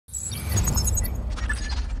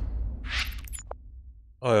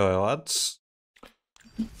Oi, lads.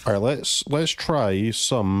 Alright, let's try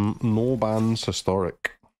some no bans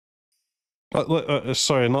historic.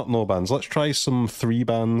 Sorry, not no bans. Let's try some 3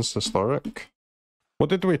 bans historic.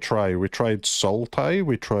 What did we try? We tried Sultai,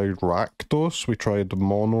 we tried Rakdos, we tried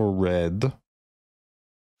Mono Red.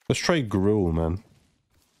 Let's try Gruul, man.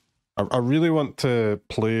 I really want to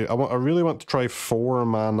play. I really want to try 4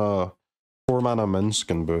 mana Minsc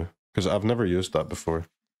and Boo, because I've never used that before.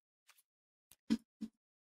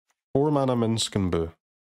 4 mana Minsc and Boo.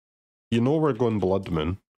 You know we're going Blood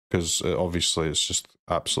Moon, because obviously it's just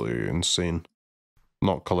absolutely insane.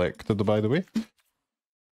 Not collected, by the way.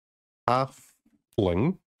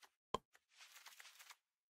 Halfling.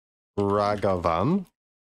 Ragavan.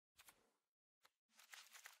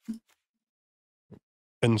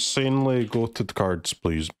 Insanely goated cards,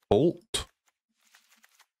 please. Bolt.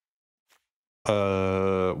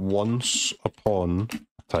 Once upon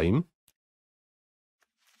a time.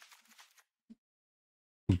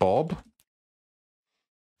 Bob.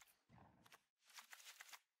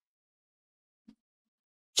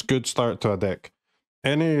 It's a good start to a deck.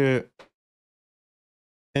 Any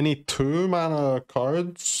 2 mana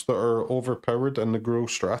cards that are overpowered in the Gruul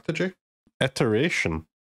strategy? Iteration.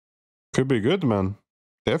 Could be good, man.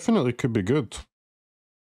 Definitely could be good.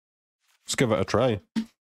 Let's give it a try.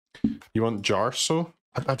 You want Jarsyl?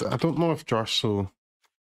 I don't know if Jarsyl...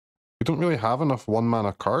 We don't really have enough 1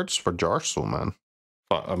 mana cards for Jarsyl, man.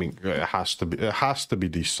 But I mean, it has to be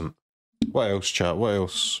decent. What else, chat? What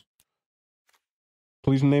else?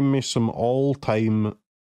 Please name me some all-time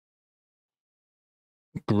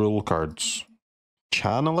Gruul cards.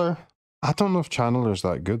 Channeler? I don't know if Channeler's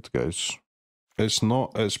that good, guys. It's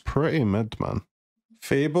not. It's pretty mid, man.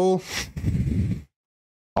 Fable.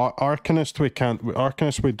 Arcanist, we can't.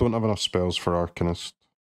 Arcanist, we don't have enough spells for Arcanist.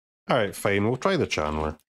 Alright, fine. We'll try the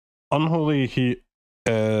Channeler. Unholy Heat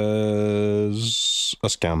is a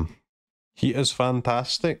scam. He is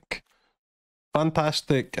fantastic.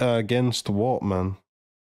 Fantastic against what, man?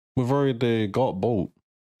 We've already got Bolt.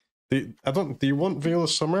 Do you want Veil of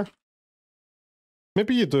Summer?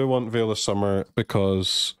 Maybe you do want Veil of Summer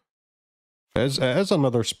because it is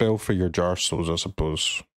another spell for your Jarsyls, I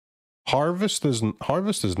suppose. Harvest is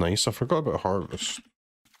nice. I forgot about Harvest.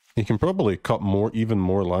 You can probably cut even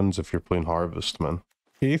more lands if you're playing Harvest, man.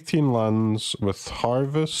 18 lands with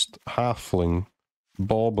Harvest, Halfling,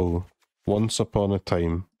 Bauble, Once Upon a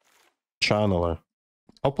Time, Channeler.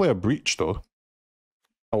 I'll play a Breach though.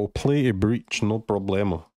 I will play a Breach, no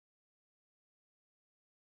problemo.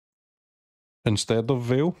 Instead of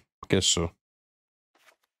Veil? Guess so.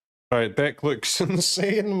 Alright, deck looks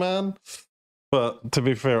insane, man. But to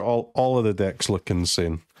be fair, all of the decks look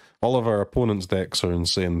insane. All of our opponents' decks are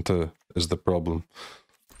insane too, is the problem.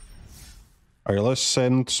 Alright, let's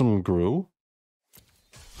send some Gruul.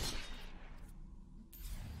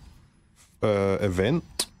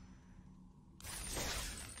 Event.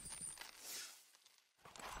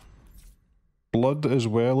 Blood is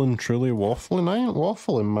well and truly waffling. I ain't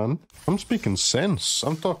waffling, man. I'm speaking sense.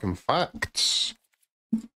 I'm talking facts.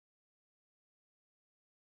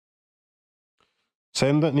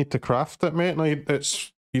 Send it, need to craft it, mate. No,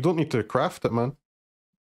 you don't need to craft it, man.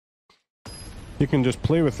 You can just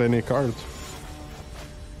play with any card.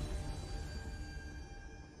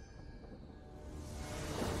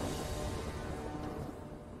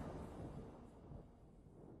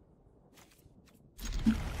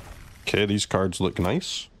 Okay, these cards look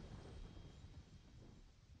nice.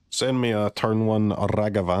 Send me a turn 1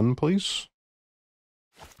 Ragavan, please.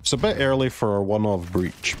 It's a bit early for our one-off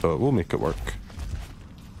Breach, but we'll make it work.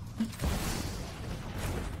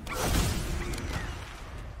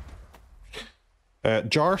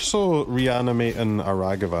 Jarsyl reanimating a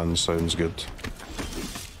Ragavan sounds good.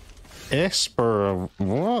 Esper...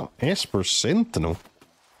 what? Esper Sentinel?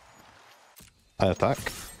 I attack.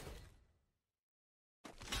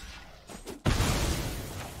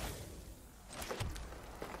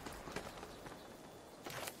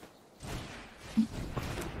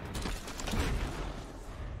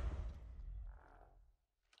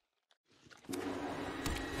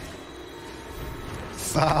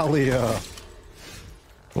 Thalia!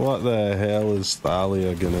 What the hell is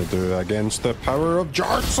Thalia gonna do against the power of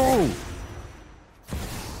Jarsyl?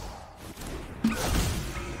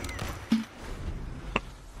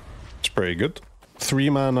 It's pretty good. 3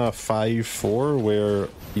 mana 5/4 where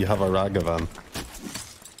you have a Ragavan.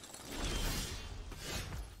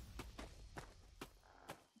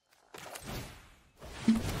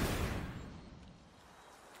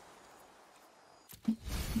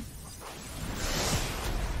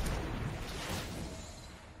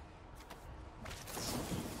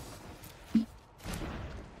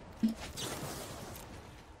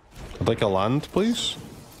 Like a land, please?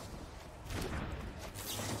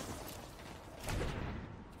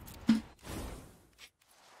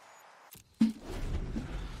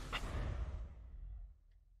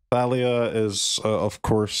 Thalia is, of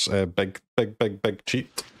course, a big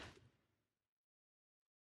cheat.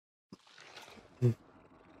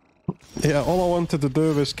 Yeah, all I wanted to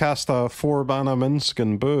do was cast a 4-mana Minsc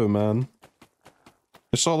and boo, man.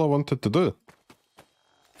 That's all I wanted to do.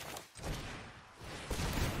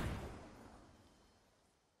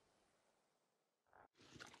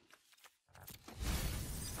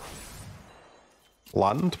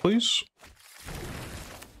 Land, please.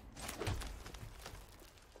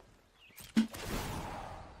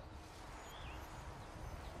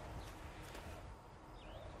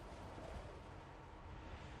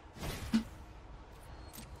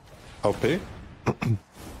 I'll pay.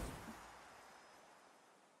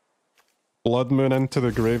 Blood Moon into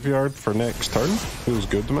the graveyard for next turn. Feels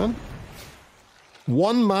good, man.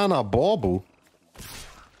 1 mana Bauble.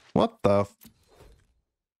 What the f...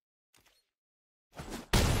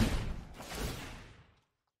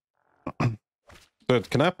 Dude,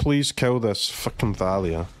 can I please kill this fucking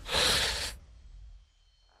Thalia?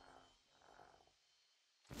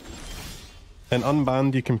 In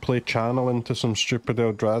Unbanned, you can play Channel into some stupid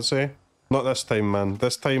Eldrazi. Not this time, man.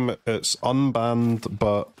 This time it's unbanned,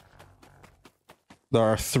 but there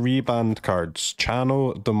are 3 banned cards.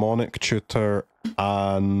 Channel, Demonic Tutor,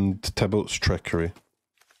 and Tybalt's Trickery.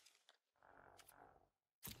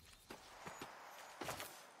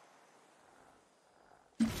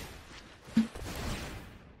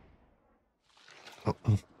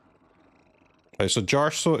 Right, so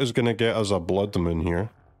Jarsyl is going to get us a Blood Moon here.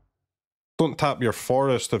 Don't tap your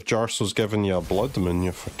forest if Jarsyl's giving you a Blood Moon,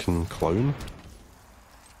 you fucking clown.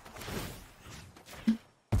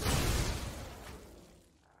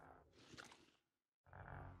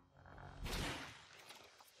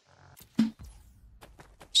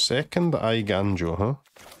 Second Eye Ganjo, huh?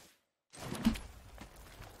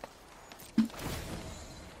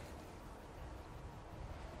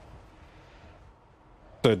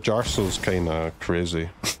 The Jarsyl's kinda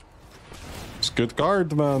crazy. It's a good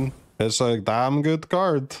card, man. It's a damn good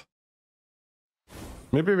card.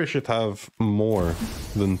 Maybe we should have more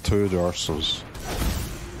than 2 Jarsyls.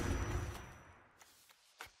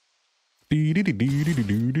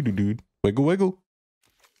 Wiggle wiggle.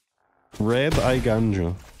 Red Eye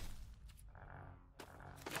Ganjo.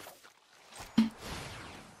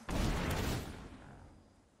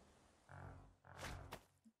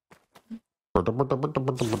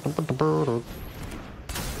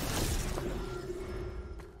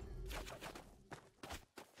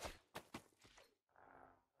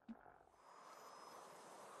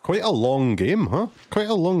 Quite a long game, huh? Quite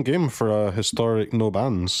a long game for a historic no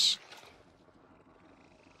bans.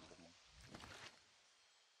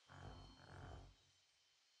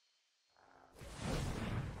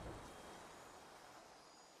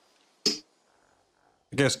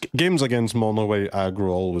 I guess games against mono white aggro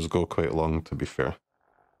always go quite long, to be fair.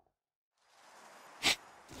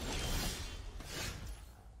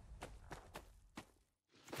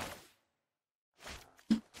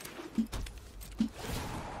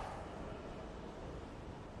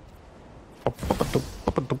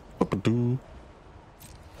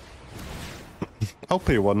 I'll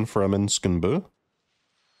pay 1 for a Minsc and boo.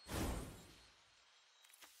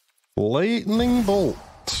 Lightning Bolt,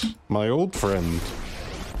 my old friend.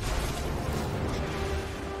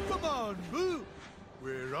 Come on, boo!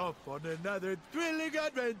 We're off on another thrilling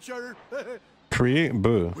adventure. Create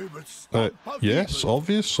boo. Yes, evil.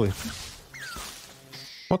 obviously.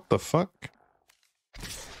 What the fuck?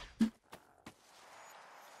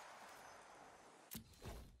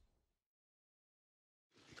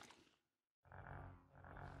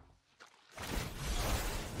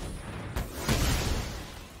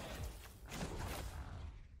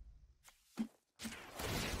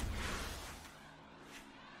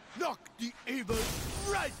 Knock the evil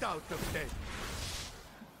right out of them.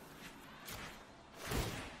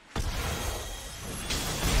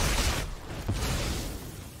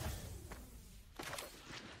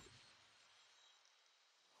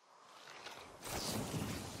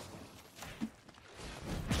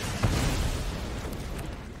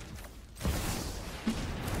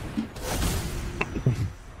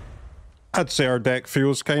 I'd say our deck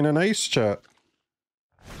feels kind of nice, chat.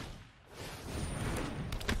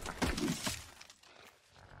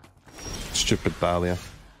 Stupid Thalia.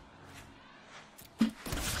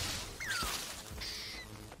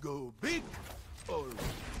 Go big or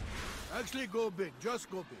actually go big, just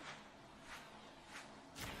go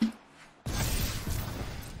big.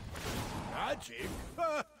 Magic?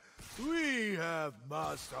 We have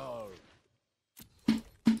master.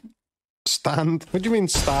 What do you mean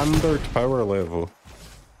standard power level?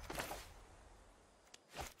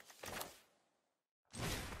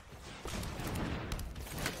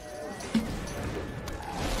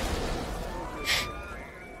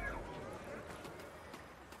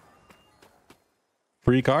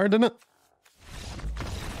 Free card in it?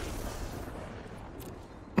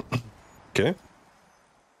 Okay.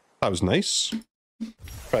 That was nice.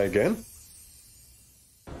 Try again.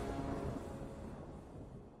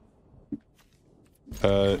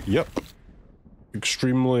 Yep.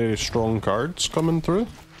 Extremely strong cards coming through.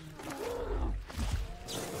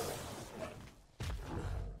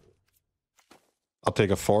 I'll take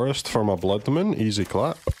a forest for my blood moon. Easy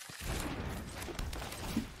clap.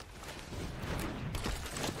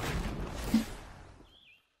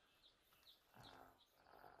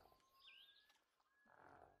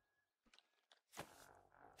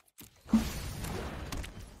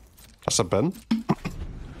 That's a bin.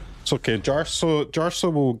 It's okay.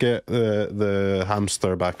 Jarsyl will get the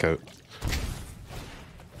hamster back out.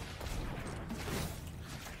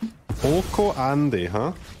 Oko Andy,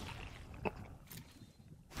 huh?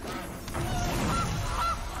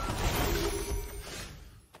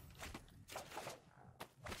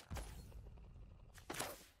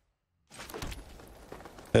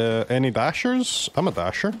 Any dashers? I'm a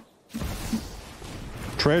dasher.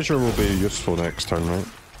 Treasure will be useful next turn, right?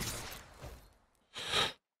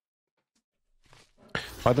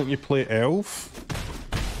 Why don't you play Elf?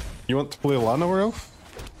 You want to play Llanowar Elf?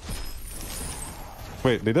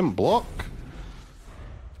 Wait, they didn't block?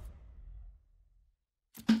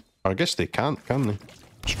 I guess they can't, can they?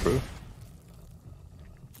 It's true.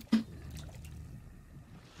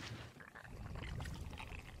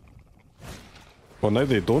 Well, now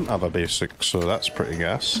they don't have a basic, so that's pretty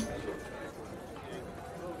gas.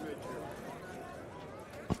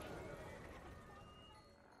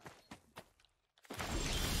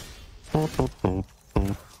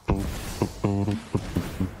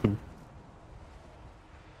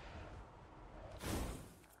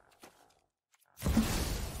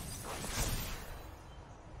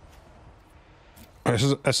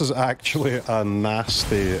 This is actually a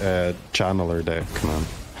nasty channeler deck, man.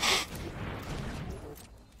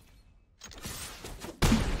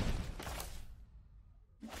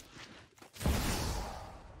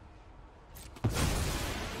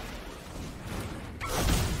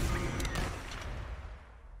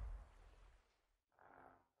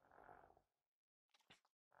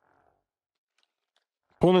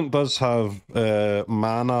 Opponent does have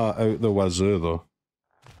mana out the wazoo, though.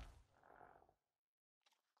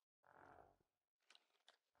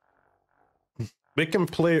 They can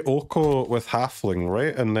play Oko with Halfling,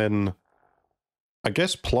 right? And then, I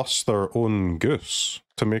guess, plus their own Goose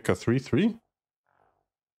to make a 3/3?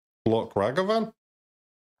 Block Ragavan?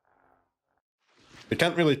 They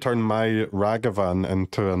can't really turn my Ragavan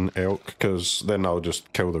into an elk, because then I'll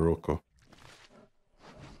just kill the Oko.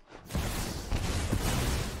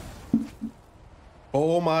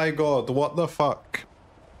 Oh my god, what the fuck?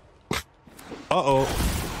 Uh-oh.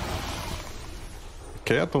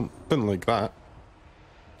 Okay, I didn't like that.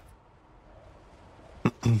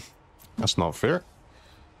 That's not fair.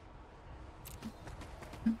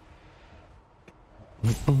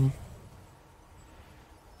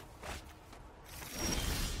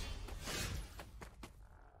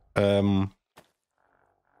 I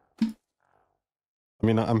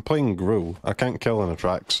mean, I'm playing Gruul. I can't kill an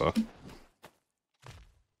Atraxa.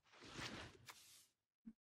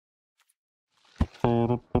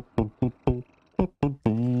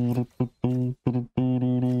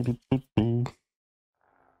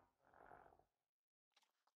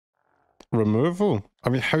 Removal? I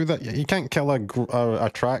mean, how that... You can't kill a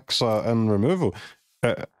Atraxa in removal.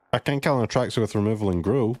 I can't kill an Atraxa with removal and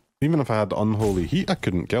Gruul. Even if I had Unholy Heat, I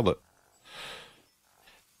couldn't kill it.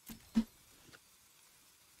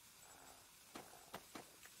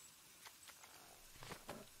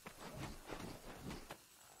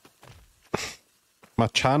 My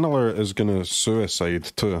channeler is gonna suicide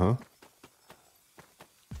too, huh?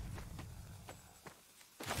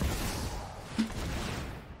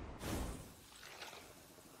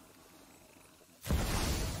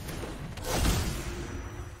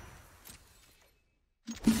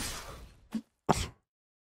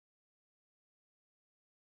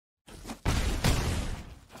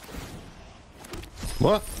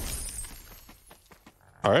 What?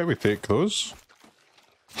 Alright, we take those.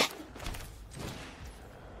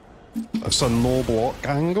 That's a no block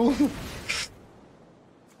angle.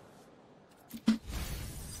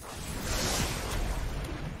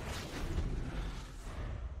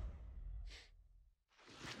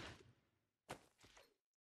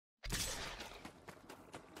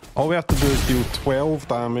 All we have to do is deal 12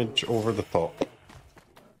 damage over the top.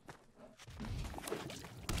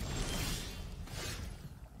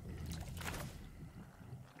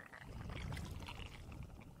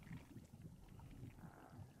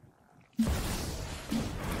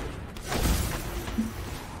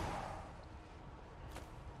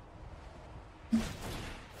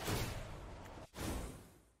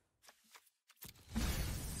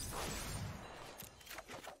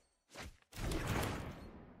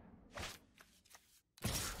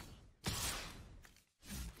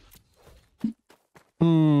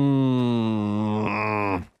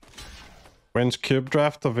 When's Cube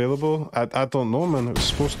Draft available? I don't know, man. It was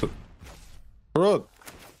supposed to... Bro!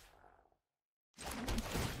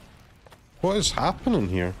 What is happening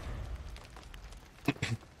here?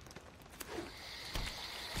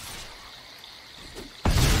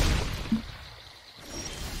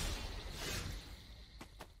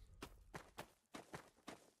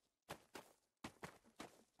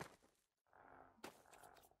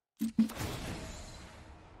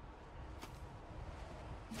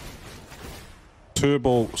 Two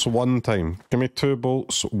bolts one time. Give me 2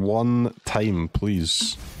 bolts one time,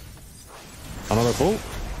 please. Another bolt?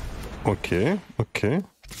 Okay, okay.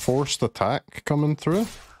 Forced attack coming through.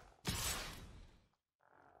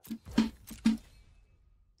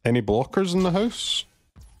 Any blockers in the house?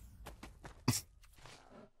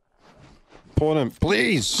 Opponent,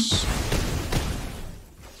 please!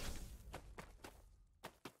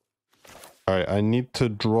 Alright, I need to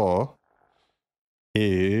draw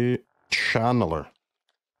a channeler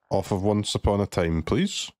off of Once Upon a Time,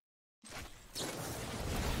 please.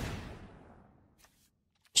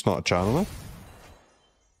 It's not a channeler.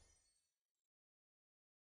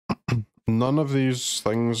 None of these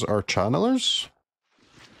things are channelers.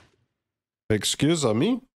 Excuse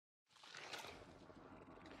me.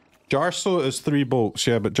 Jarsyl is 3 bolts,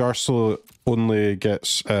 yeah, but Jarsyl only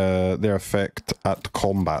gets their effect at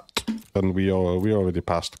combat, and we already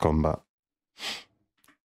passed combat.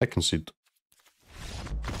 I concede.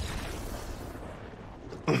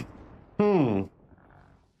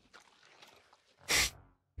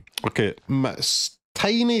 Okay,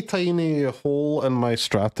 tiny hole in my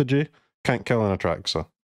strategy. Can't kill an Atraxa.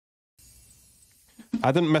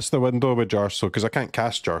 I didn't miss the window with Jarsyl because I can't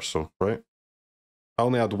cast Jarsyl, right? I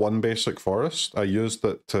only had 1 basic forest. I used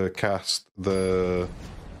it to cast the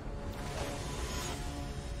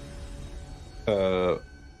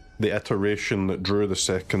iteration that drew the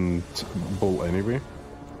second bolt anyway.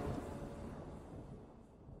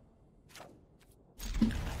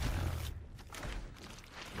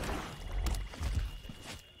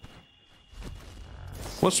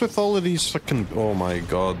 What's with all of these fucking... Oh my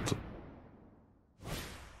god.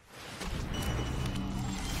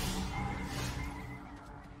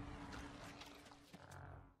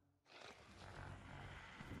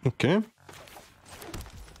 Okay.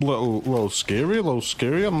 Little scary,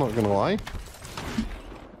 I'm not gonna lie.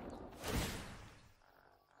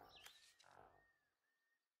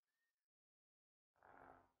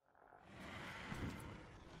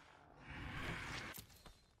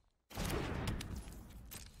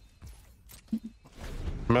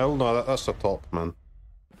 Mel, no, that's the top, man.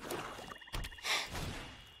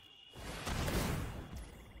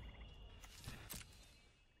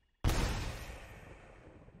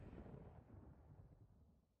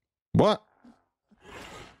 What?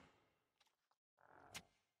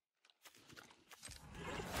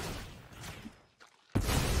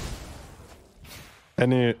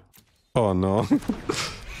 Any... Oh no.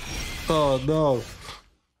 Oh no.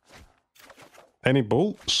 Any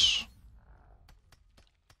bolts?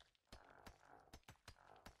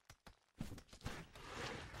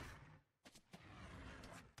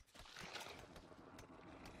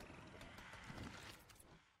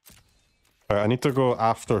 I need to go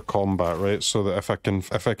after combat, right? So that if I can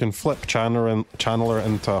flip channeler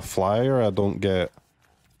into a flyer, I don't get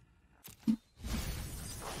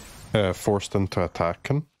forced into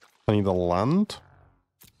attacking. I need a land.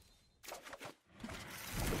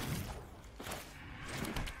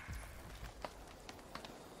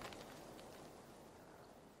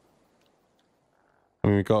 I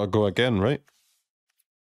mean, we gotta go again, right?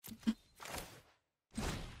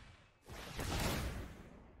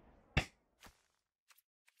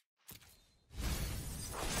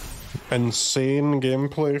 Insane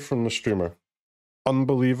gameplay from the streamer.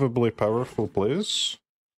 Unbelievably powerful plays.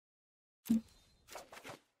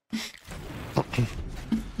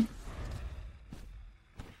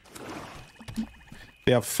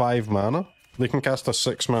 They have 5 mana. They can cast a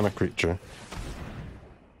 6 mana creature.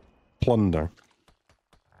 Plunder.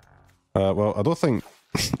 Well, I don't think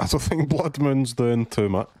I don't think Blood Moon's doing too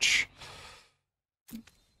much.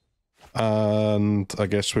 And I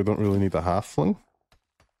guess we don't really need a halfling.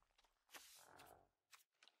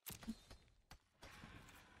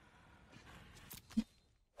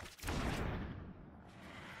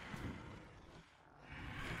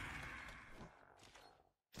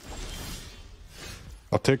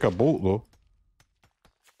 I'll take a bolt though.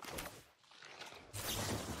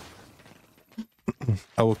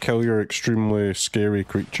 I will kill your extremely scary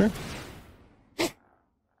creature.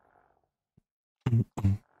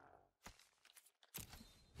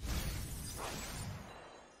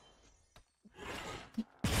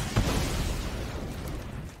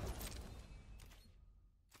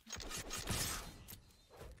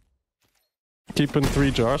 Keeping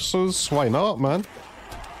 3 Jarsyls? Why not, man?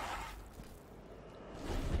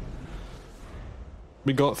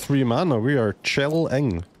 We got 3 mana, we are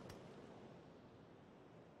chilling.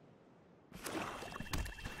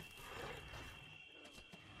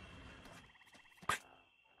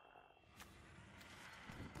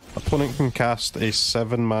 Opponent can cast a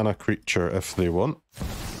 7 mana creature if they want.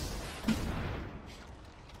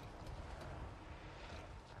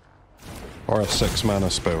 Or a 6 mana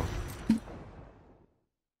spell.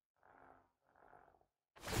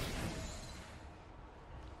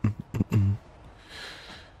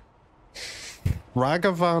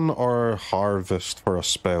 Ragavan or Harvest for a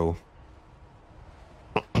spell?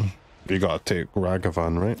 You gotta take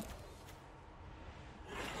Ragavan, right?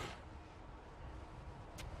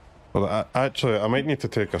 Well, actually, I might need to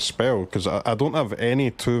take a spell, because I don't have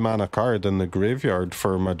any 2 mana card in the graveyard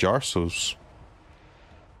for my Jarsyls.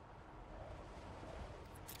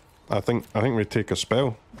 I think we take a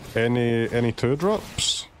spell. Any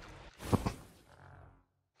 2-drops?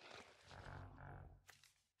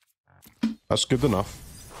 That's good enough.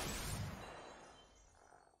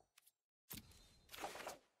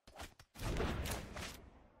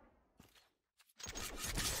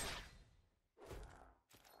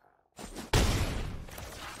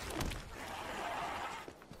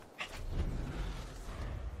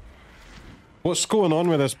 What's going on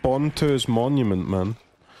with this Bond to his monument, man?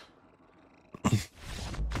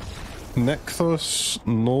 Nykthos,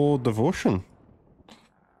 no devotion.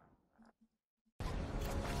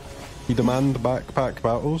 We demand backpack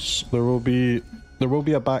battles. There will be a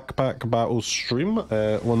backpack battle stream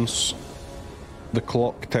once the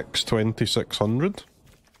clock ticks 2600.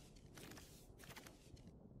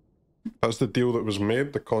 That's the deal that was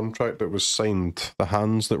made, the contract that was signed, the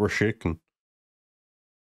hands that were shaken.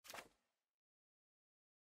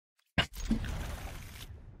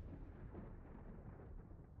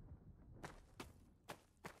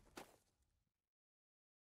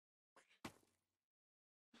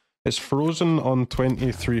 It's frozen on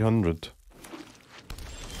 2300.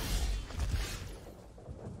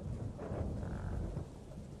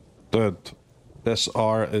 Dude, this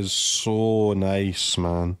art is so nice,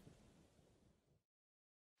 man.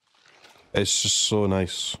 It's just so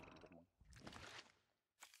nice.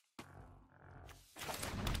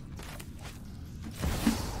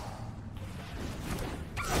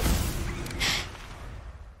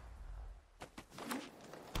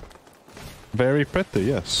 Very pretty,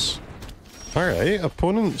 yes. Alright,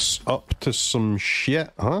 opponent's up to some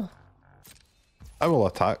shit, huh? I will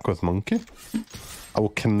attack with Monkey. I will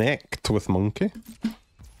connect with Monkey.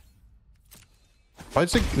 Why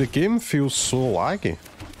does the game feel so laggy?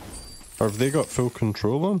 Or have they got full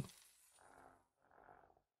control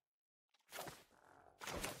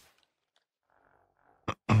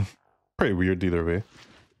on? Pretty weird either way.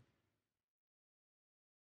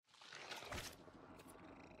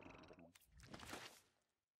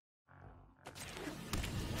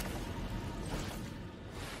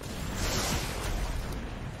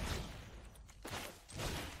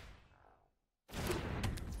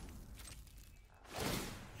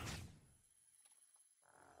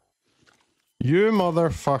 You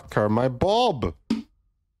motherfucker, my Bob!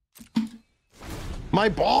 My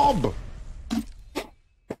Bob!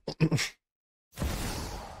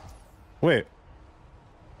 Wait.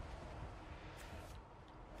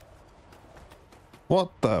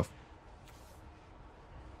 What the...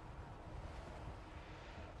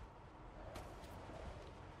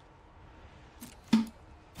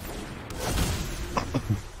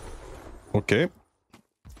 Okay.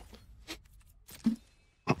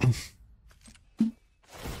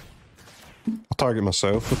 I'll target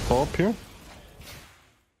myself with Bob here.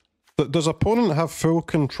 Does opponent have full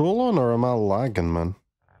control on, or am I lagging, man?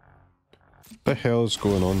 What the hell is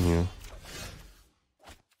going on here?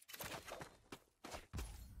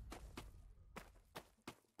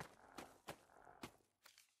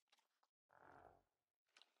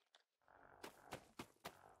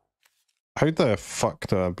 How the fuck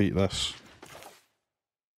do I beat this?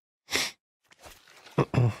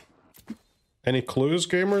 Any clues,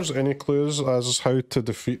 gamers? Any clues as how to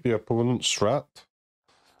defeat the opponent's strat?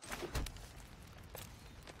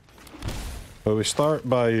 Well, we start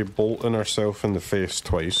by bolting ourselves in the face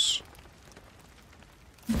twice.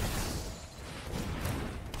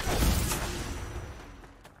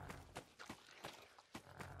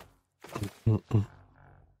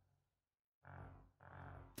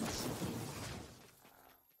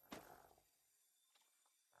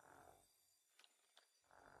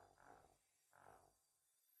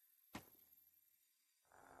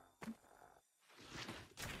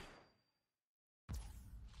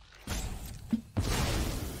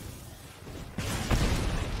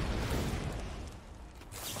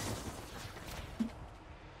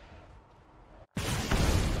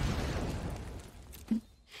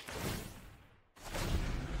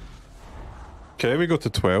 Okay, we go to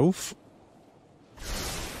 12.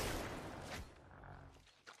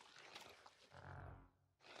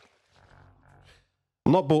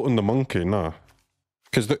 I'm not bolting the monkey, nah.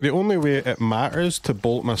 Because the only way it matters to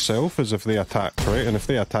bolt myself is if they attack, right? And if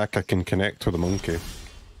they attack, I can connect with the monkey.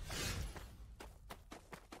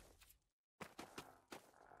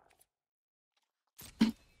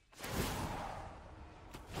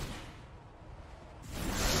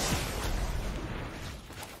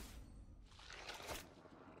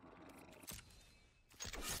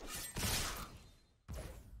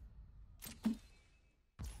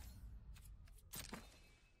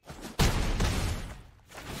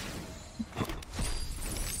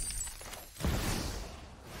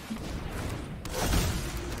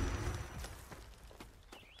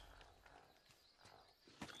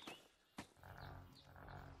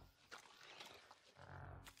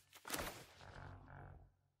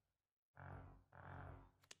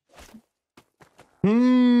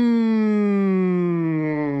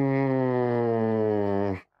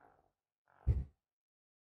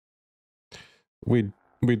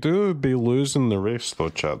 We do be losing the race though,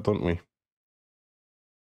 chat, don't we?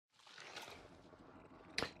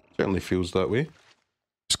 Certainly feels that way.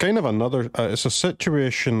 It's kind of another... it's a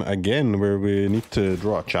situation again where we need to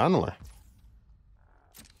draw a channeler.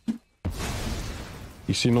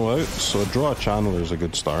 You see no out, so draw a channeler is a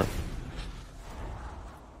good start.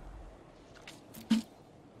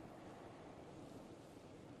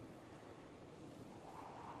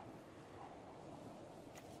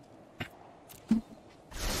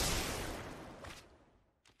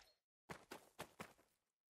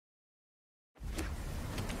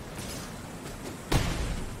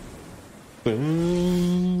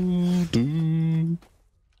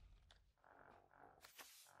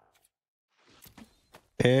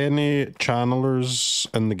 Any channelers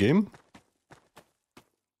in the game?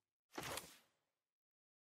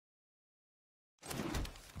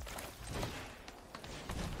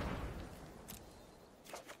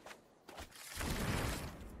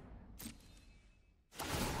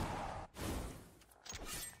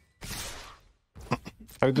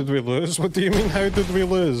 How did we lose? What do you mean, how did we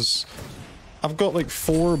lose? I've got like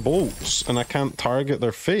 4 bolts and I can't target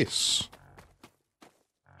their face.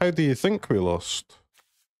 How do you think we lost?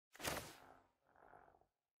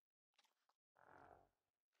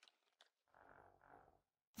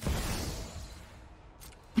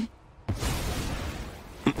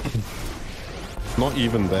 Not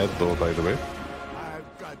even dead though, by the way.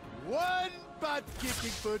 I've got one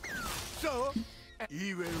butt-kicking foot, so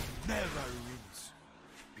he will never rinse.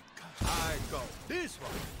 Because I call this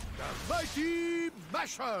one the Mighty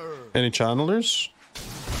Masher. Any channelers?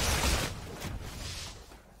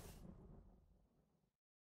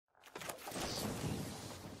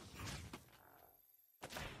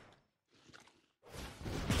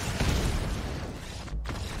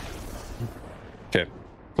 Okay.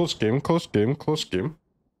 Close game, close game, close game.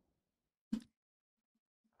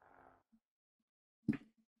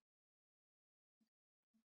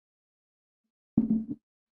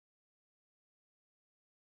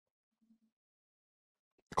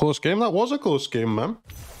 Close game? That was a close game, man.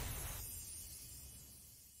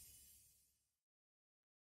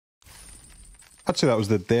 I'd say that was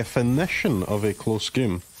the definition of a close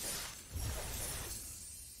game.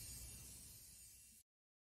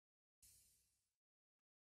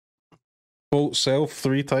 Bolt self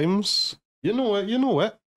 3 times. You know it, you know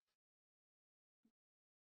it.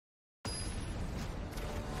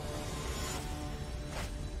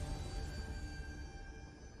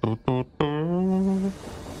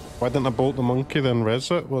 Why didn't I bolt the monkey then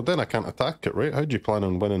res it? Well then I can't attack it, right? How do you plan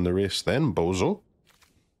on winning the race then, bozo?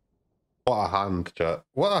 What a hand, chat.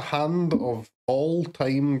 What a hand of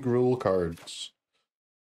all-time Gruul cards.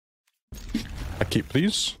 I keep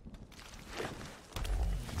these.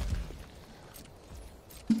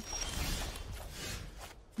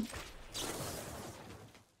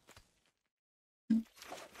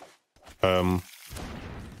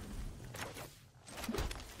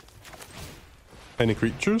 Any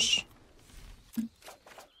creatures?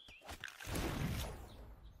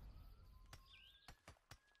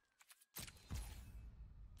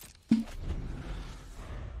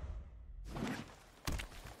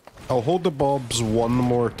 I'll hold the bobs one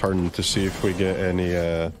more turn to see if we get any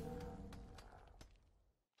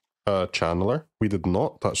channeler. We did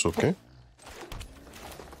not, that's okay.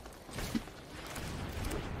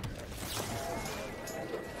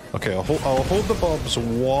 Okay, I'll hold the bobs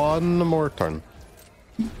one more turn.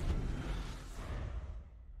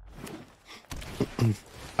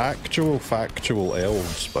 Actual factual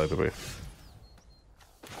elves, by the way.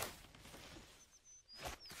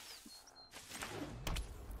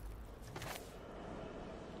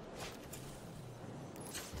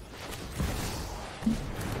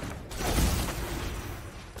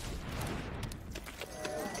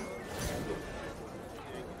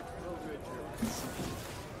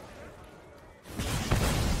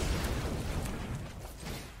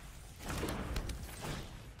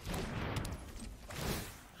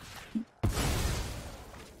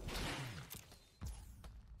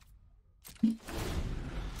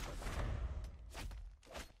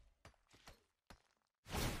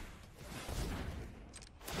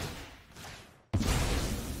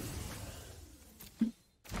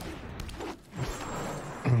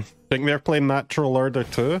 Think they're playing natural order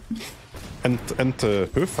too? Into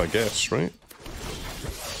hoof, I guess, right?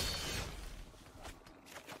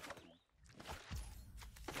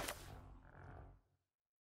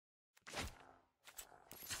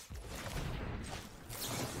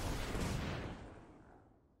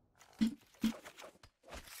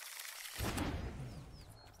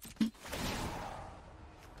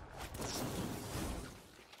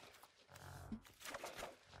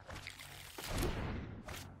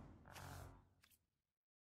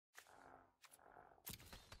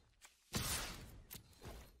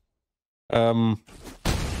 Am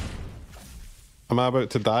I about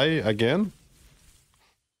to die again?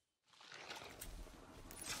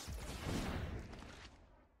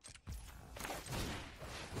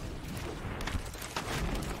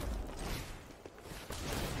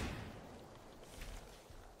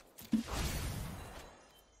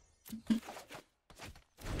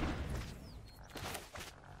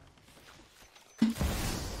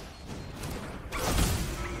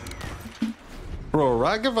 Bro,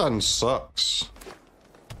 Ragavan sucks.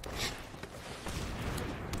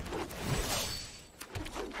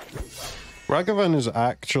 Ragavan is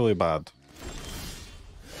actually bad.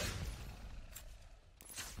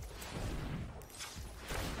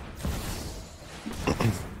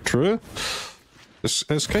 True?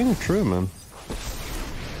 It's kind of true, man.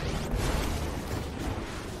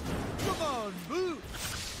 Come on, Boo!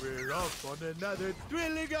 We're off on another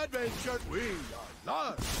thrilling adventure. We are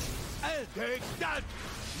lost. And take that,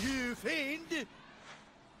 you fiend!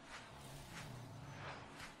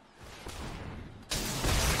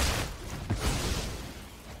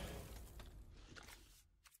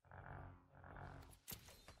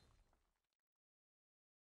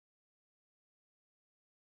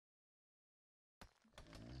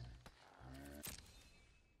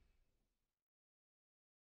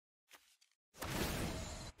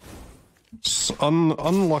 It's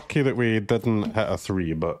unlucky that we didn't hit a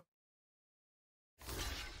 3, but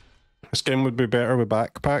this game would be better with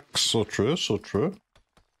backpacks. So true, so true.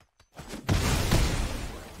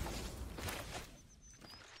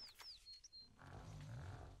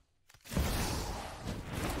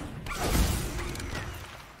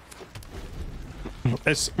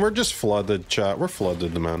 We're just flooded, chat. We're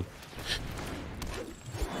flooded, man.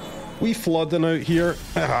 We flooding out here. It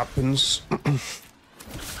happens.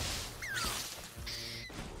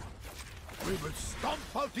 We will stomp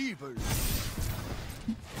out evil.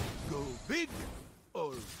 Go big,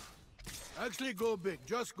 or actually go big.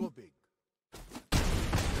 Just go big.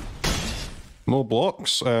 No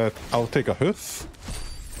blocks. I'll take a hoof.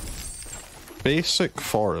 Basic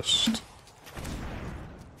forest.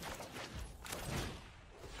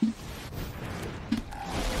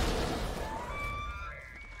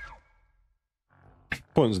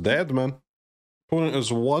 Opponent's dead, man. Opponent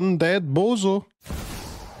is one dead bozo.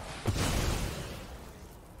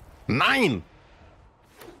 9!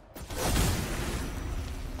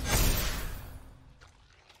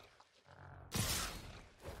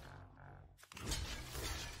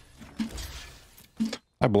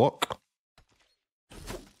 I block.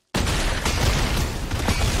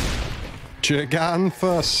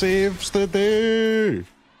 Jegantha saves the day!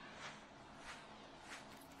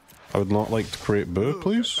 I would not like to create Boo,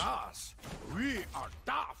 please. We are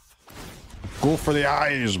tough. Go for the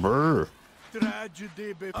eyes, Boo!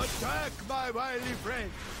 Tragedy. Attack, my wily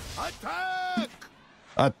friend. Attack!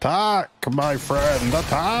 Attack, my friend,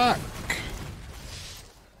 attack!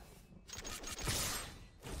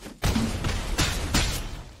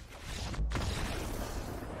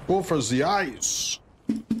 Go for the eyes!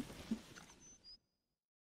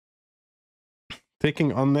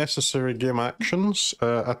 Taking unnecessary game actions.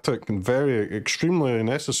 I took extremely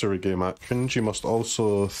necessary game actions. You must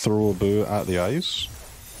also throw a Boo at the eyes.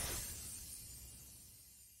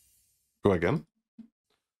 Go again.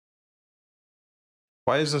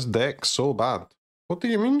 Why is this deck so bad? What do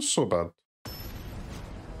you mean so bad?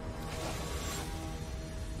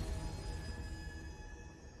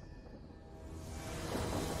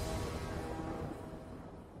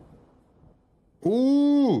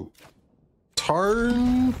 Ooh!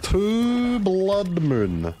 Turn to Blood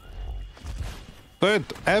Moon.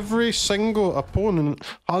 Dude, every single opponent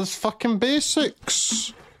has fucking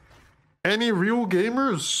basics. Any real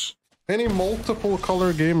gamers? Any multiple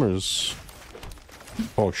color gamers?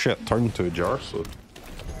 Oh shit, turn to Jarsyl.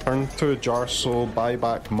 Turn to Jarsyl,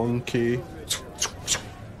 buyback monkey.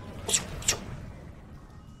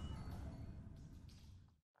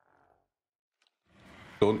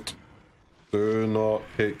 Do not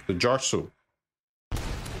take the Jarsyl.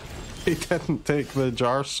 He didn't take the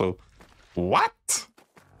Jarsyl. What?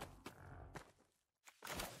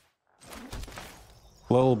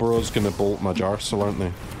 Little bro's gonna bolt my Jarsyl, aren't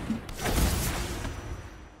they?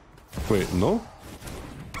 Wait, no?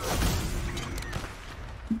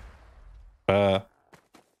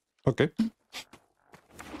 Okay.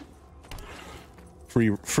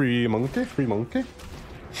 Free monkey? Free monkey?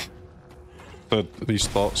 These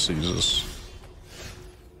thought seizes.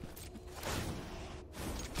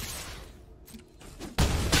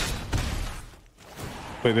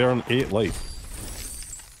 Wait, they're on 8 life.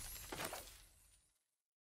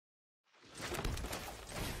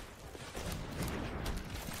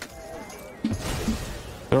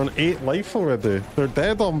 They're on 8 life already. They're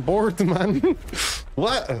dead on board, man.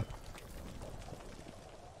 What?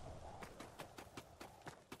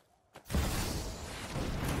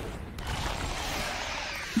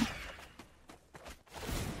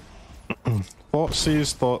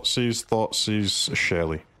 Thoughtseize,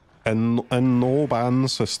 Shelly. In no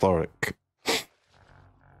bans historic.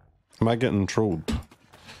 Am I getting trolled?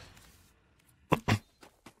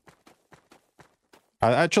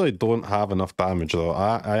 I actually don't have enough damage though.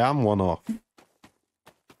 I am one off.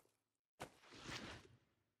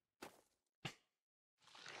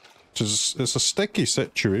 It's a sticky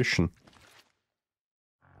situation.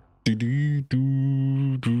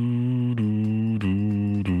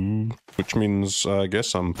 Which means I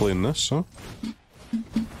guess I'm playing this, huh?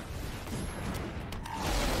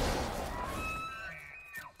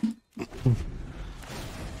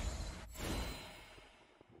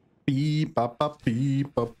 Beep ba ba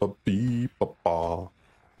beep ba ba beep ba ba.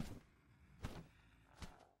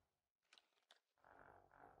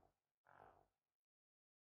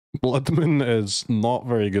 Blood Moon is not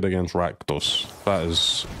very good against Rakdos. That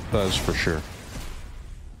is for sure.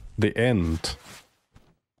 The end.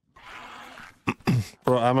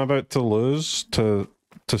 Bro, I'm about to lose to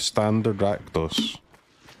standard Rakdos.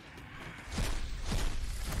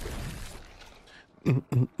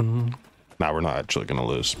 Nah, we're not actually gonna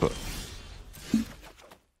lose, but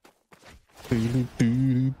bang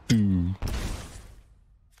bang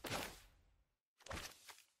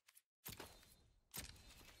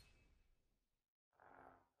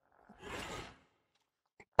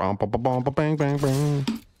bang.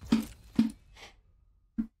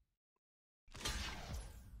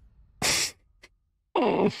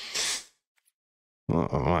 Oh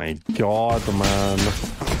my god, man.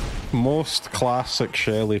 Most classic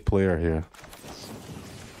Shelly player here.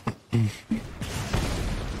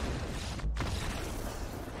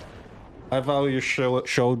 I value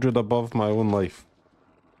Shieldred above my own life.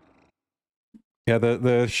 Yeah,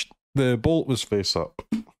 the bolt was face up.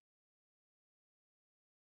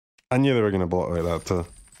 I knew they were gonna block like that too.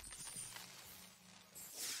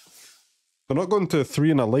 They're not going to a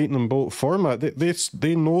 3 in a lightning bolt format.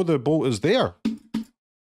 They know the bolt is there.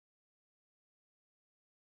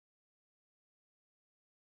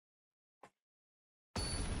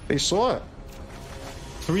 They saw it.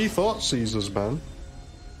 3 thought seizes, man.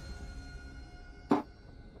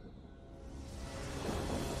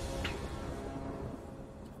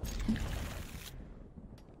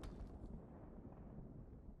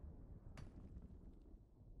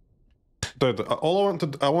 Dude,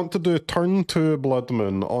 I want to do turn 2 Blood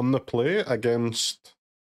Moon on the play against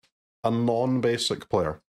a non-basic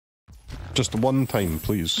player. Just one time,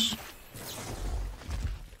 please.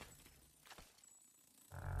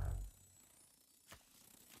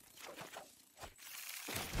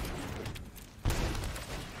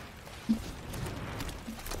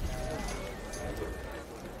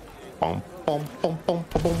 Bum, bum, bum, bum,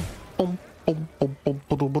 bum, bum, bum, bum,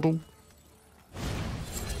 bum, bum, bum.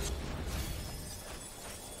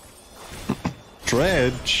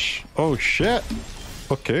 Dredge. Oh shit.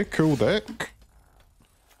 Okay, cool deck.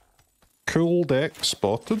 Cool deck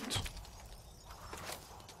spotted.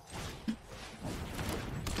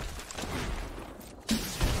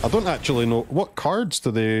 I don't actually know what cards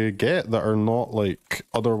do they get that are not like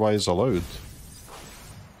otherwise allowed.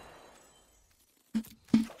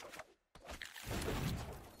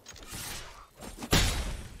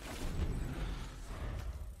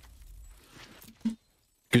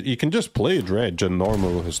 You can just play Dredge in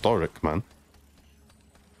normal historic, man.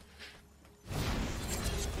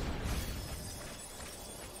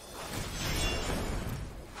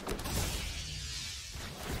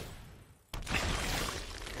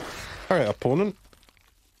 Alright, opponent.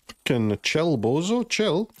 Fucking chill, bozo,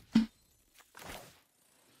 chill.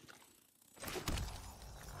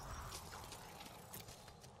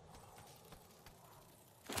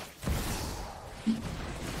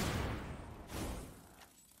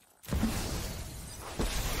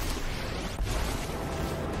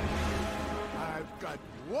 I've got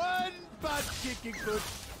one butt-kicking foot,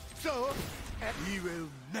 so he will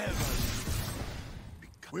never lose.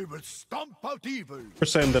 We will stomp out evil. We're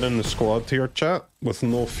sending in the squad here, chat, with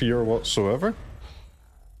no fear whatsoever.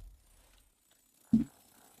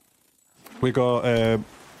 We got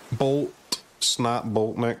Bolt, Snap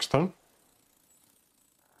Bolt next time.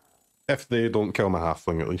 If they don't kill my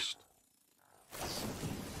halfling, at least.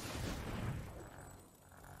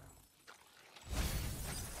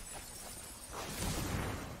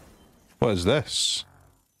 What is this?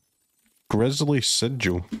 Grizzly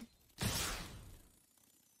Sigil.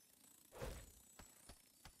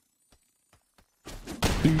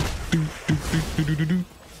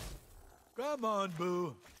 Come on,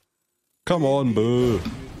 Boo. Come on, Boo.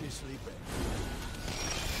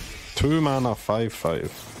 2 mana,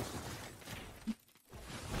 5/5.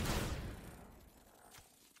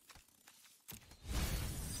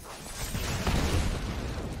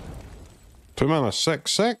 Two mana,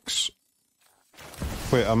 6/6.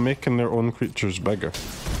 Wait, I'm making their own creatures bigger.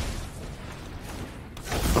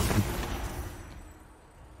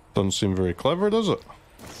 Doesn't seem very clever, does it?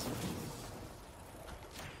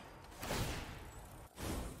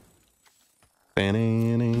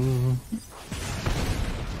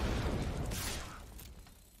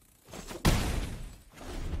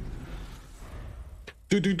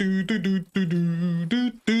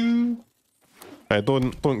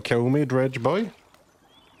 Don't kill me, Dredge boy.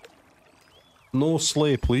 No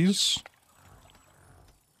slay, please.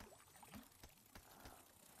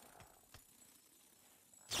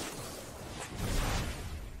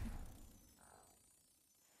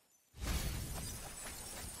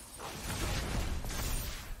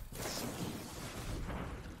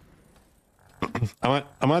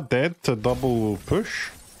 Am I dead to double push?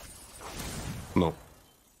 No.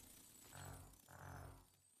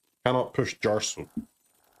 Cannot push Jarsyl.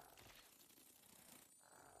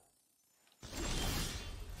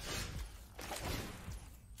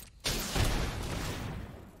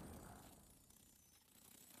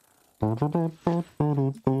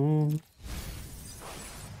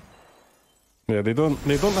 Yeah, they don't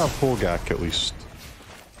have Hogak at least.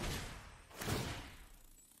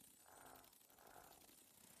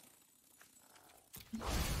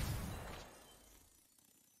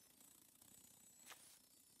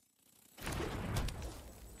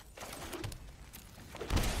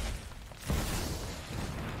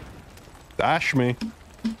 Dash me.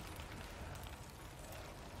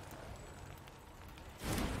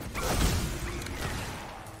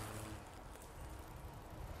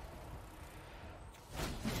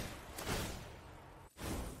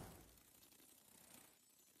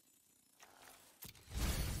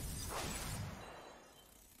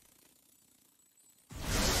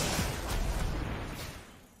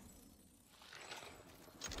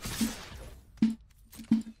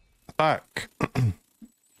 Attack.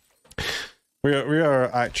 We are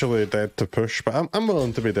actually dead to push, but I'm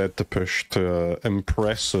willing to be dead to push to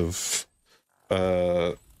impressive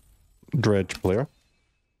Dredge player.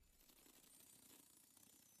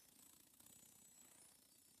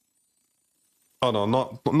 Oh no,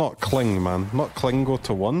 not Cling, man. Not Cling go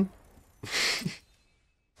to 1.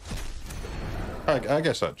 I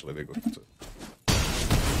guess actually they go to...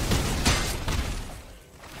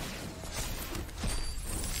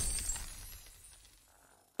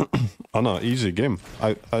 Oh no, easy game.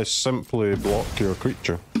 I simply block your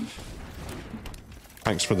creature.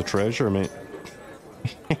 Thanks for the treasure, mate.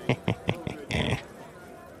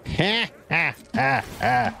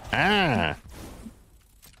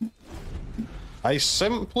 I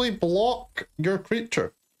simply block your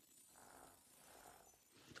creature.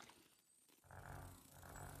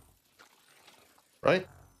 Right?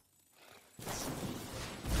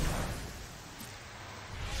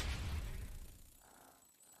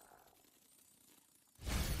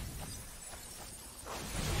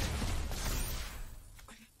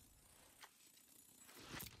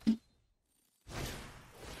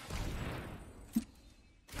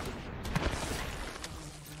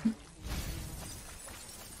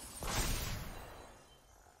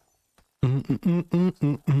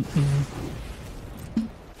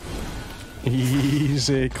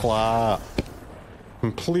 Easy clap.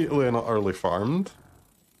 Completely and utterly farmed.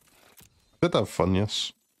 Did have fun,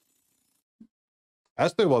 yes.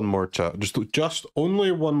 Let's do one more, chat. Just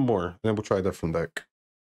only one more, then we'll try a different deck.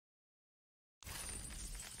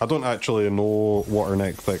 I don't actually know what our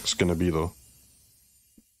next deck's gonna be though.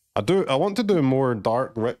 I want to do more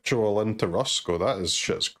Dark Ritual into Rusko. That is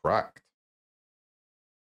shit's cracked.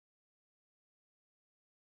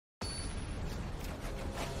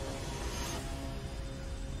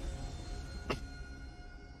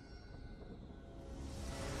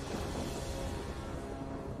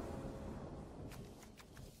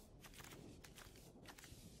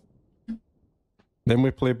 Then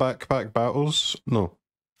we play backpack battles. No.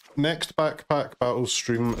 Next backpack battles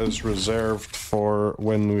stream is reserved for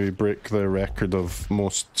when we break the record of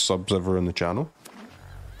most subs ever in the channel.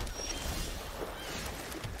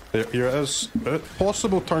 Here it is.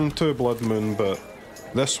 Possible turn 2 Blood Moon, but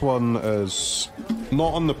this one is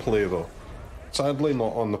not on the play though. Sadly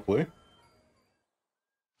not on the play.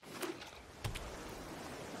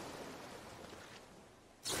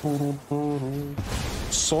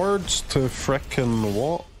 Swords to frickin'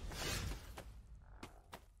 what?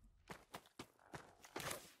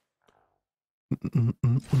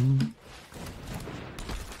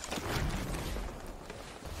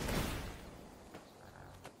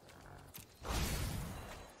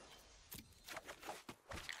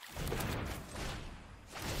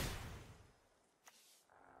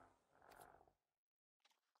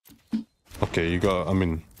 Okay, you got, I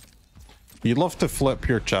mean, you'd love to flip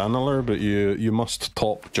your channeler, but you must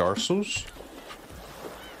top Jarsyls.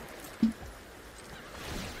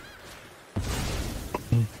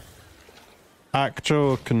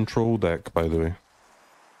 Actual control deck, by the way.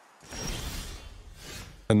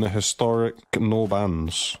 In the historic no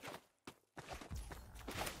bans.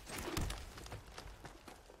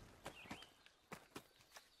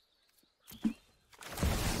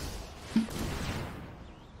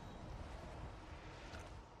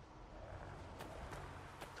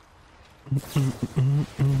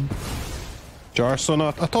 Jarsyl, no,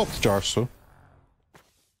 I topped Jarsyl.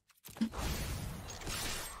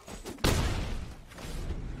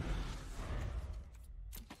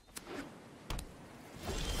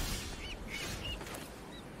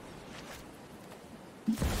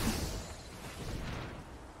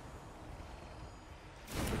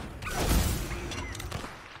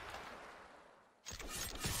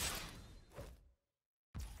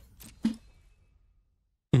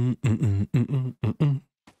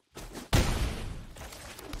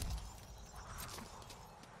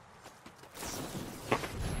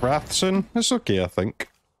 Wrathson, it's okay, I think.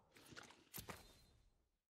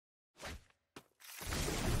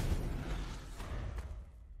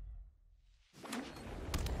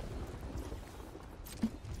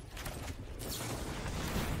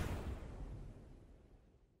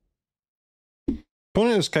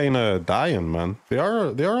 Opponent is kind of dying, man. They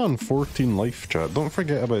are on 14 life, chat. Don't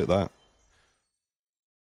forget about that.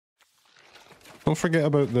 Don't forget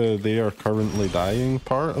about the they are currently dying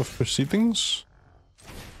part of proceedings.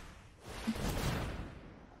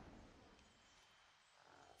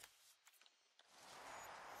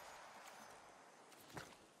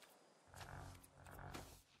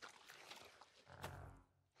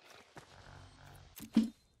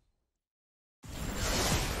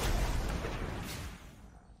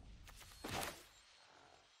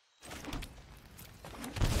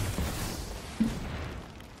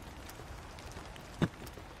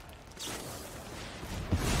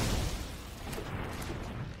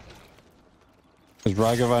 Is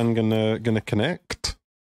Ragavan gonna connect?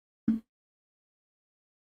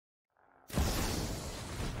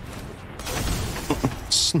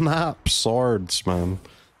 snap swords, man.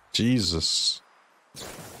 Jesus.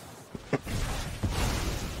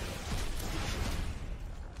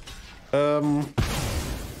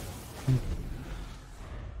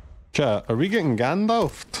 Chat, are we getting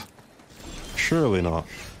Gandalfed? Surely not.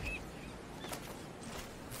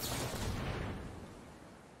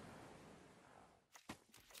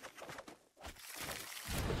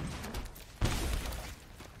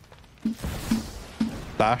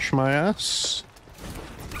 Dash my ass.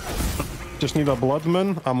 Just need a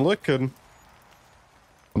bloodman. I'm looking.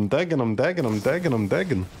 I'm digging, I'm digging, I'm digging, I'm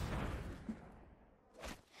digging.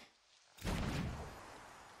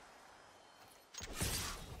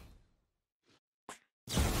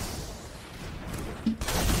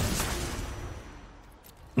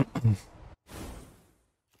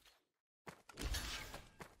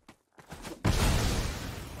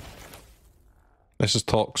 This is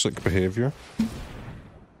toxic behavior.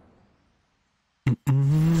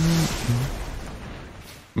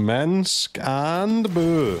 Minsc and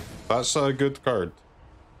Boo. That's a good card.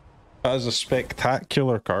 That is a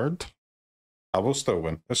spectacular card. I will still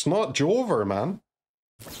win. It's not Jover, man.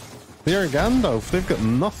 They are Gandalf. They've got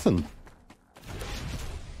nothing.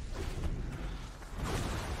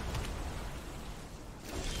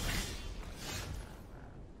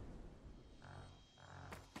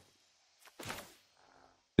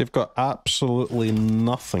 They've got absolutely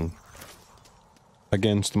nothing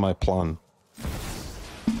against my plan.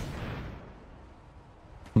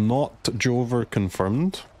 Not Jover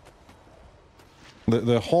confirmed.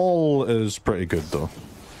 The haul is pretty good though.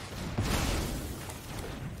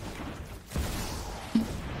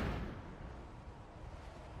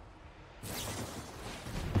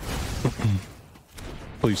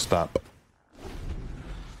 Please stop.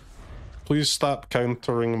 Please stop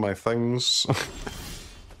countering my things.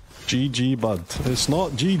 GG, bud. It's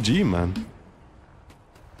not GG, man.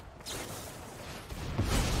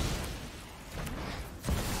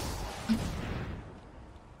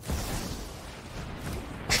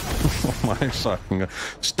 Oh my fucking...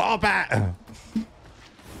 Stop it!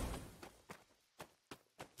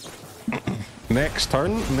 Next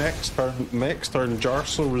turn,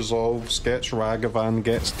 Jarsyl resolves, gets Ragavan,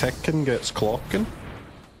 gets ticking, gets clocking.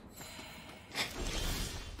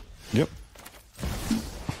 Yep.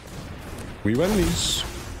 We win these.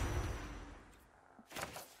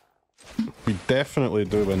 We definitely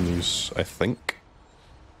do win these, I think.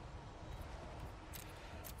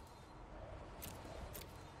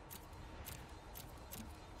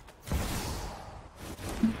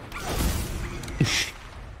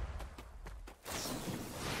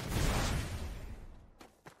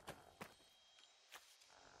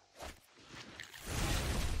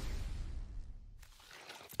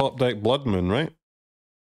 Top deck Blood Moon, right?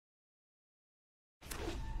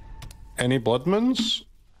 Any Blood Moons?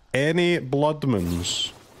 Any Blood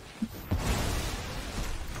Moons?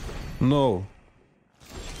 No.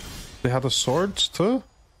 They had a swords too?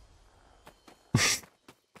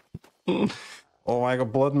 Oh my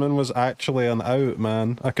god, Blood Moon was actually an out,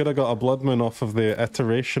 man. I could have got a Blood Moon off of the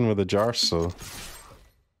iteration with the Jarsyl.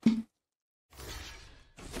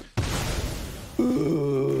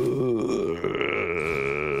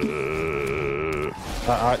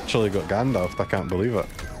 I actually got Gandalf, I can't believe it.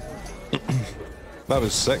 That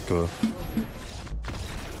was sick though.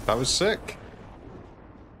 That was sick.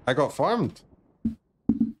 I got farmed.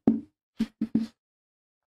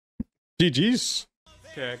 GG's.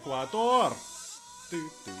 Ecuador.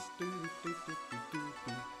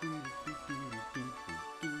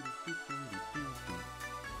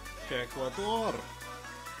 Ecuador.